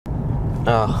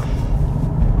I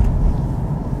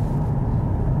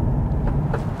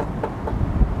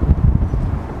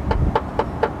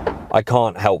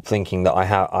can't help thinking that I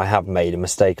have made a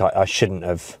mistake. I shouldn't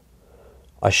have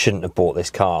bought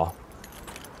this car.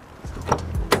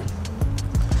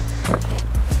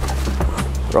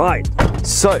 Right,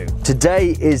 so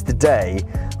today is the day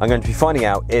I'm going to be finding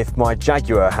out if my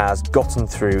Jaguar has gotten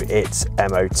through its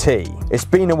MOT. It's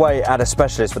been away at a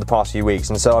specialist for the past few weeks,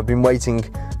 and so I've been waiting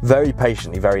very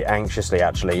patiently, very anxiously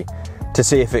actually, to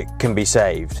see if it can be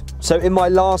saved. So in my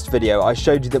last video, I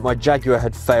showed you that my Jaguar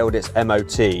had failed its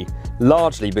MOT,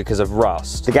 largely because of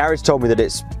rust. The garage told me that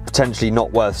it's potentially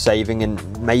not worth saving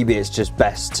and maybe it's just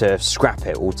best to scrap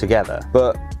it altogether.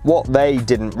 But what they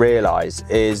didn't realise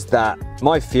is that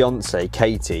my fiance,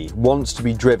 Katie, wants to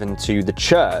be driven to the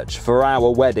church for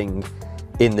our wedding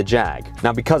in the Jag.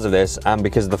 Now, because of this, and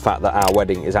because of the fact that our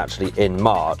wedding is actually in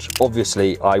March,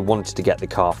 obviously I wanted to get the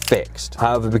car fixed.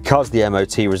 However, because the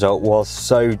MOT result was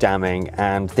so damning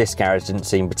and this garage didn't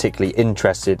seem particularly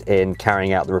interested in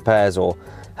carrying out the repairs or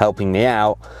helping me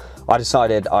out, I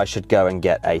decided I should go and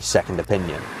get a second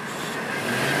opinion.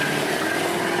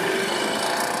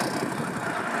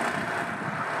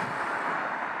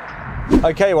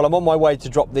 Okay, well, I'm on my way to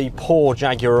drop the poor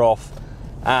Jaguar off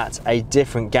at a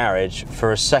different garage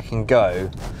for a second go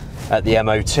at the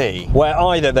MOT, where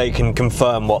either they can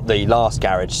confirm what the last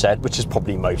garage said, which is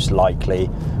probably most likely,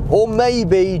 or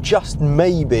maybe, just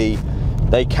maybe,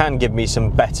 they can give me some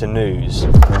better news.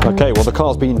 Okay, well, the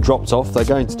car's been dropped off. They're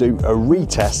going to do a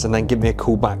retest and then give me a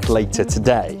call back later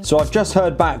today. So I've just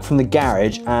heard back from the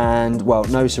garage and, well,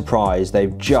 no surprise,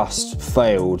 they've just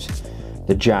failed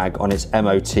the Jag on its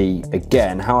MOT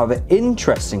again. However,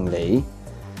 interestingly,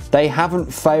 they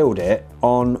haven't failed it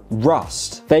on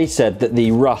rust. They said that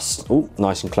the rust, oh,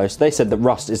 nice and close. They said that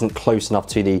rust isn't close enough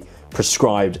to the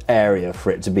prescribed area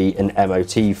for it to be an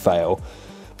MOT fail.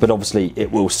 But obviously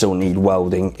it will still need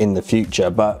welding in the future.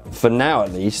 But for now,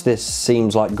 at least, this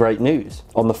seems like great news.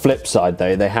 On the flip side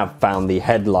though, they have found the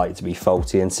headlight to be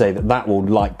faulty and say that that will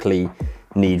likely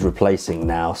need replacing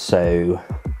now. So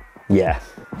yeah.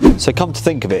 So come to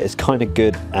think of it, it's kind of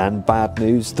good and bad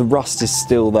news. The rust is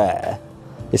still there.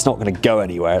 It's not going to go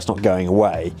anywhere, it's not going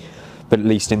away. But at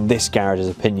least in this garage's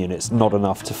opinion, it's not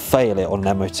enough to fail it on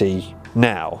an MOT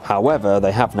now. However,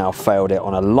 they have now failed it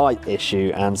on a light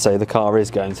issue, and so the car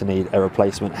is going to need a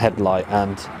replacement headlight.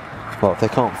 And well, if they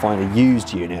can't find a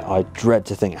used unit, I dread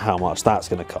to think how much that's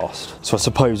going to cost. So I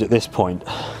suppose at this point,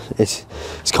 it's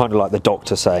kind of like the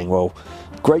doctor saying, well,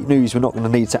 great news, we're not going to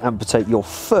need to amputate your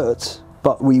foot,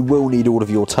 but we will need all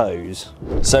of your toes.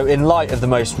 So in light of the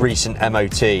most recent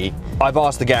MOT, I've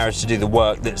asked the garage to do the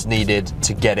work that's needed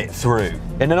to get it through.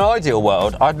 In an ideal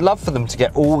world, I'd love for them to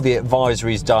get all the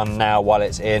advisories done now while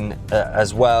it's in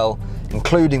as well,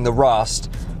 including the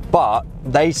rust, but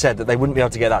they said that they wouldn't be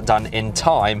able to get that done in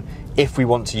time if we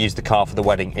want to use the car for the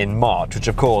wedding in March, which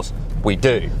of course we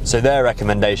do. So their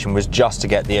recommendation was just to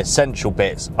get the essential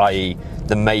bits, i.e.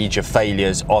 the major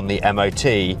failures on the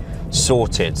MOT,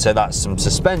 sorted. So that's some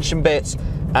suspension bits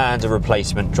and a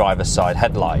replacement driver's side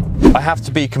headlight. I have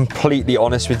to be completely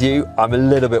honest with you, I'm a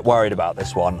little bit worried about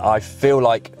this one. I feel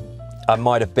like I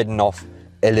might have bitten off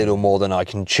a little more than I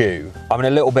can chew. I'm in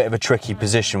a little bit of a tricky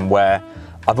position where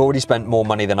I've already spent more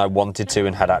money than I wanted to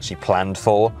and had actually planned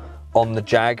for on the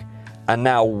Jag. And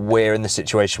now we're in the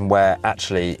situation where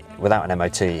actually, without an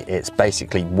MOT, it's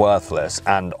basically worthless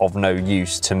and of no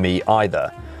use to me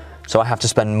either. So I have to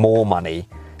spend more money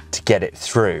to get it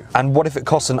through. And what if it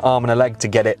costs an arm and a leg to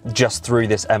get it just through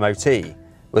this MOT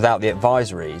without the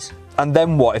advisories? And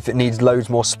then what if it needs loads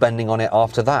more spending on it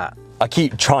after that? I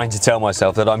keep trying to tell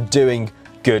myself that I'm doing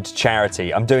good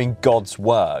charity, I'm doing God's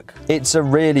work. It's a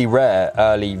really rare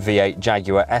early V8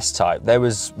 Jaguar S-Type. There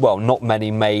was, well, not many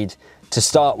made to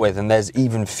start with, and there's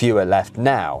even fewer left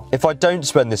now. If I don't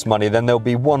spend this money, then there'll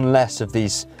be one less of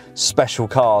these special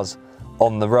cars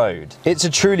on the road. It's a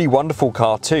truly wonderful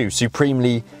car too,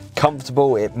 supremely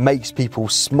comfortable, it makes people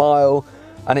smile,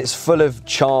 and it's full of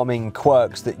charming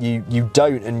quirks that you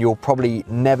don't and you'll probably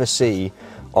never see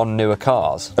on newer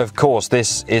cars. Of course,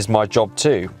 this is my job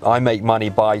too. I make money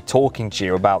by talking to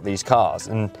you about these cars,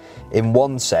 and in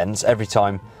one sense, every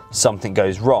time something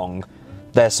goes wrong,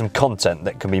 there's some content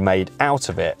that can be made out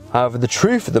of it. However, the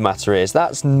truth of the matter is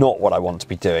that's not what I want to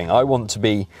be doing. I want to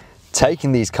be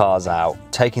taking these cars out,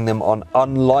 taking them on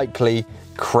unlikely,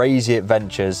 crazy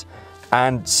adventures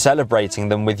and celebrating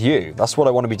them with you. That's what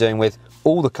I want to be doing with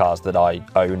all the cars that I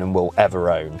own and will ever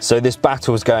own. So this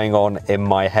battle's going on in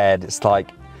my head. It's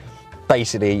like,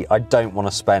 basically, I don't want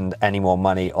to spend any more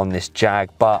money on this Jag,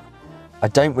 but I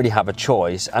don't really have a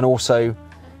choice. And also,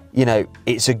 you know,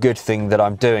 it's a good thing that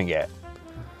I'm doing it.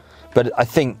 But I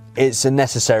think it's a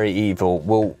necessary evil.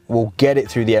 We'll get it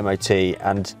through the MOT,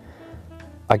 and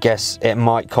I guess it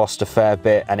might cost a fair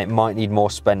bit and it might need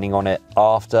more spending on it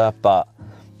after, but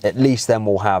at least then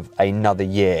we'll have another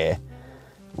year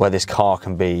where this car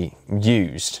can be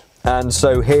used. And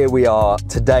so here we are,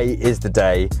 today is the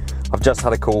day. I've just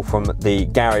had a call from the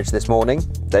garage this morning.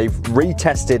 They've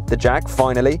retested the Jag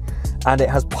finally, and it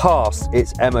has passed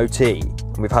its MOT.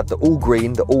 We've had the all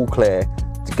green, the all clear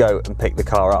to go and pick the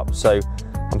car up. So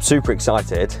I'm super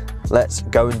excited. Let's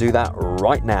go and do that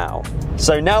right now.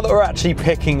 So now that we're actually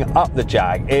picking up the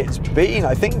Jag, it's been,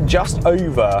 I think, just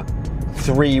over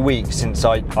 3 weeks since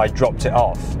I dropped it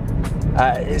off.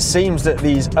 It seems that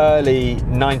these early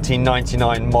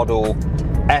 1999 model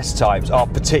S-Types are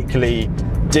particularly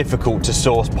difficult to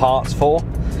source parts for,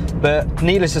 but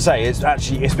needless to say,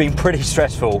 it's been pretty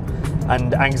stressful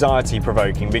and anxiety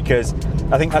provoking, because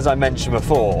I think, as I mentioned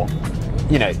before,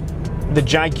 you know, the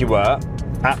Jaguar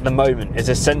at the moment is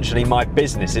essentially my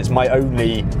business. It's my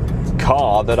only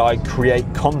car that I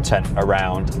create content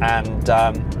around, and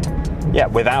yeah,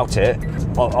 without it,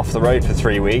 off the road for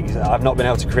 3 weeks, I've not been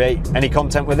able to create any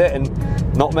content with it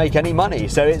and not make any money.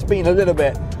 So it's been a little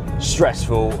bit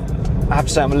stressful. I have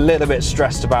to say I'm a little bit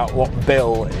stressed about what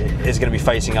bill is going to be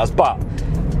facing us, but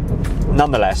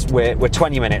nonetheless, we're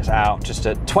 20 minutes out, just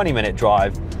a 20-minute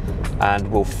drive, and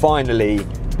we'll finally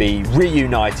be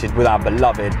reunited with our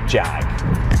beloved Jag.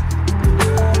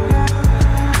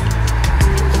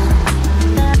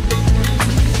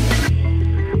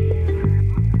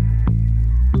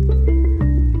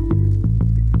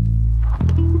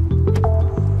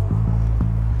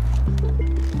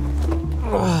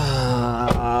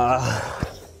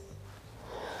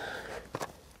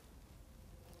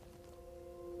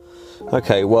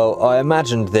 Okay, well, I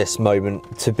imagined this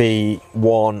moment to be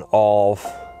one of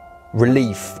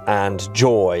relief and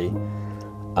joy,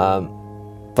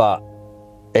 but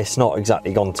it's not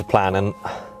exactly gone to plan, and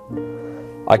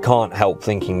I can't help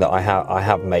thinking that I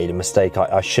have made a mistake.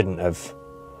 I shouldn't have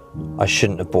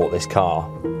bought this car.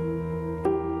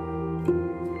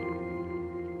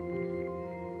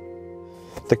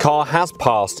 The car has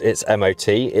passed its MOT.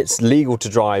 It's legal to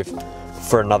drive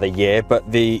for another year, but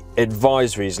the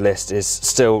advisories list is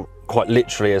still quite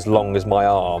literally as long as my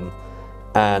arm,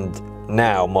 and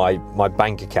now my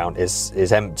bank account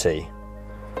is empty.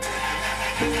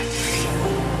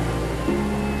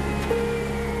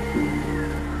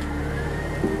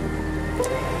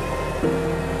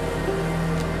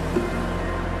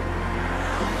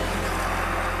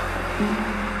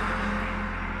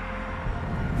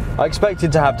 I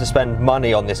expected to have to spend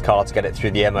money on this car to get it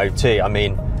through the MOT. I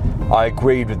mean, I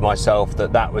agreed with myself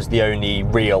that that was the only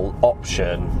real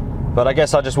option, but I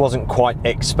guess I just wasn't quite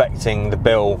expecting the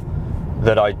bill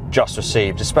that I just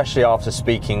received, especially after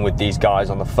speaking with these guys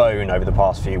on the phone over the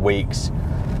past few weeks.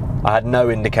 I had no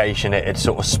indication it had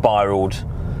sort of spiraled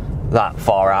that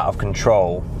far out of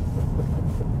control,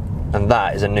 and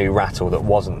that is a new rattle that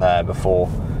wasn't there before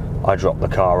I dropped the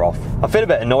car off. I feel a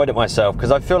bit annoyed at myself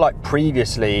because I feel like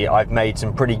previously I've made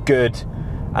some pretty good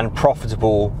and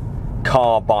profitable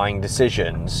car buying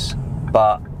decisions,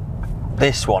 but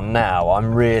this one now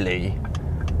I'm really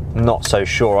not so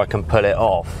sure I can pull it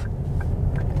off.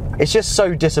 It's just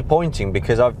so disappointing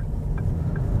because I've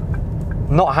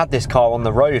not had this car on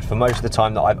the road for most of the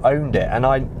time that I've owned it, and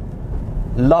I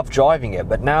love driving it,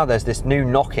 but now there's this new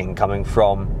knocking coming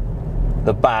from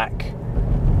the back.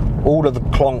 All of the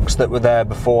clonks that were there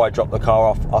before I dropped the car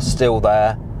off are still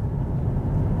there.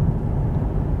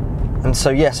 And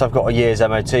so yes, I've got a year's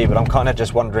MOT, but I'm kind of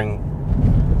just wondering,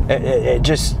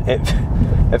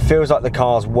 it feels like the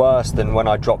car's worse than when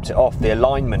I dropped it off. The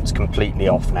alignment's completely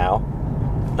off now.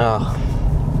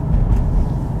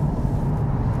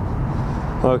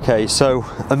 Okay, so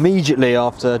immediately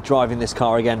after driving this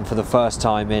car again for the first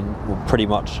time in pretty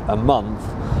much a month,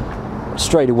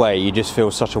 straight away you just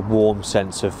feel such a warm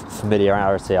sense of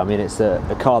familiarity. I mean, it's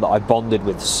a car that I bonded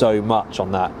with so much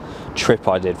on that trip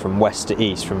I did from west to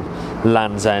east, from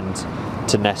Land's End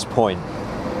to Ness Point,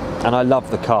 and I love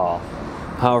the car.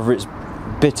 However, it's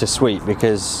bittersweet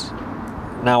because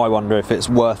now I wonder if it's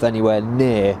worth anywhere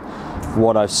near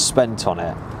what I've spent on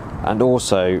it. And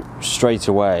also, straight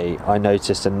away I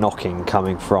noticed a knocking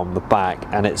coming from the back,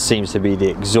 and it seems to be the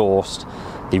exhaust.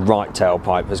 The right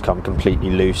tailpipe has come completely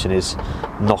loose and is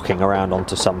knocking around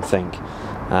onto something,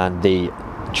 and the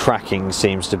tracking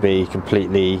seems to be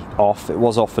completely off. It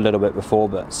was off a little bit before,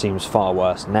 but seems far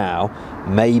worse now,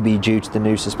 maybe due to the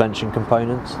new suspension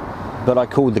components. But I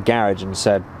called the garage and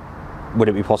said, would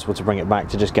it be possible to bring it back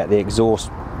to just get the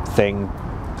exhaust thing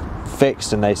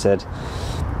fixed, and they said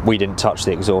we didn't touch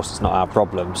the exhaust, it's not our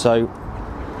problem. So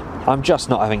I'm just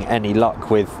not having any luck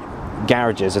with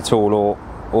garages at all,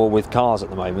 or with cars at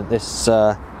the moment. This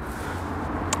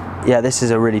yeah, this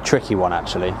is a really tricky one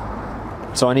actually.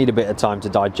 So I need a bit of time to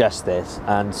digest this,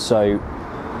 and so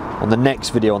on the next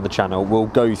video on the channel we'll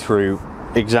go through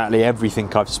exactly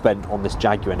everything I've spent on this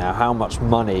Jaguar now, how much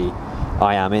money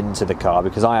I am into the car,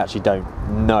 because I actually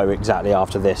don't know exactly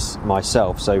after this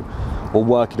myself. So we'll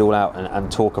work it all out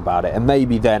and talk about it, and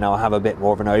maybe then I'll have a bit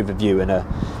more of an overview and a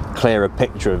clearer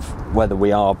picture of whether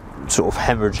we are sort of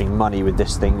hemorrhaging money with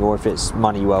this thing or if it's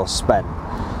money well spent.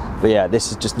 But yeah,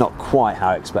 this is just not quite how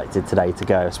I expected today to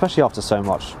go, especially after so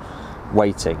much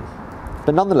waiting.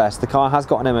 But nonetheless, the car has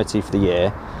got an MOT for the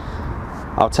year.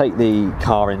 I'll take the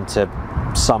car into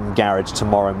some garage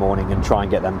tomorrow morning and try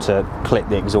and get them to clip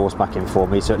the exhaust back in for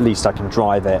me, so at least I can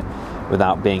drive it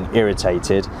without being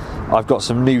irritated. I've got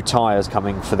some new tyres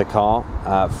coming for the car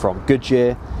from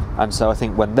Goodyear, and so I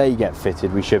think when they get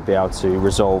fitted we should be able to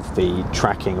resolve the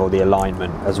tracking or the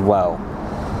alignment as well.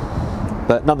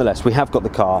 But nonetheless, we have got the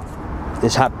car.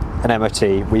 It's had an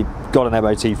MOT, we've got an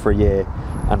MOT for a year,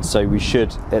 and so we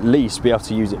should at least be able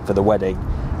to use it for the wedding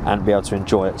and be able to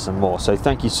enjoy it some more. So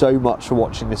thank you so much for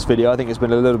watching this video. I think it's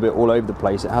been a little bit all over the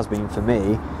place, it has been for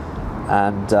me,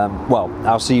 and well,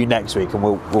 I'll see you next week and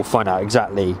we'll find out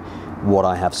exactly what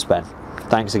I have spent.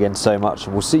 Thanks again so much,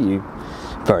 and we'll see you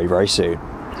very, very soon.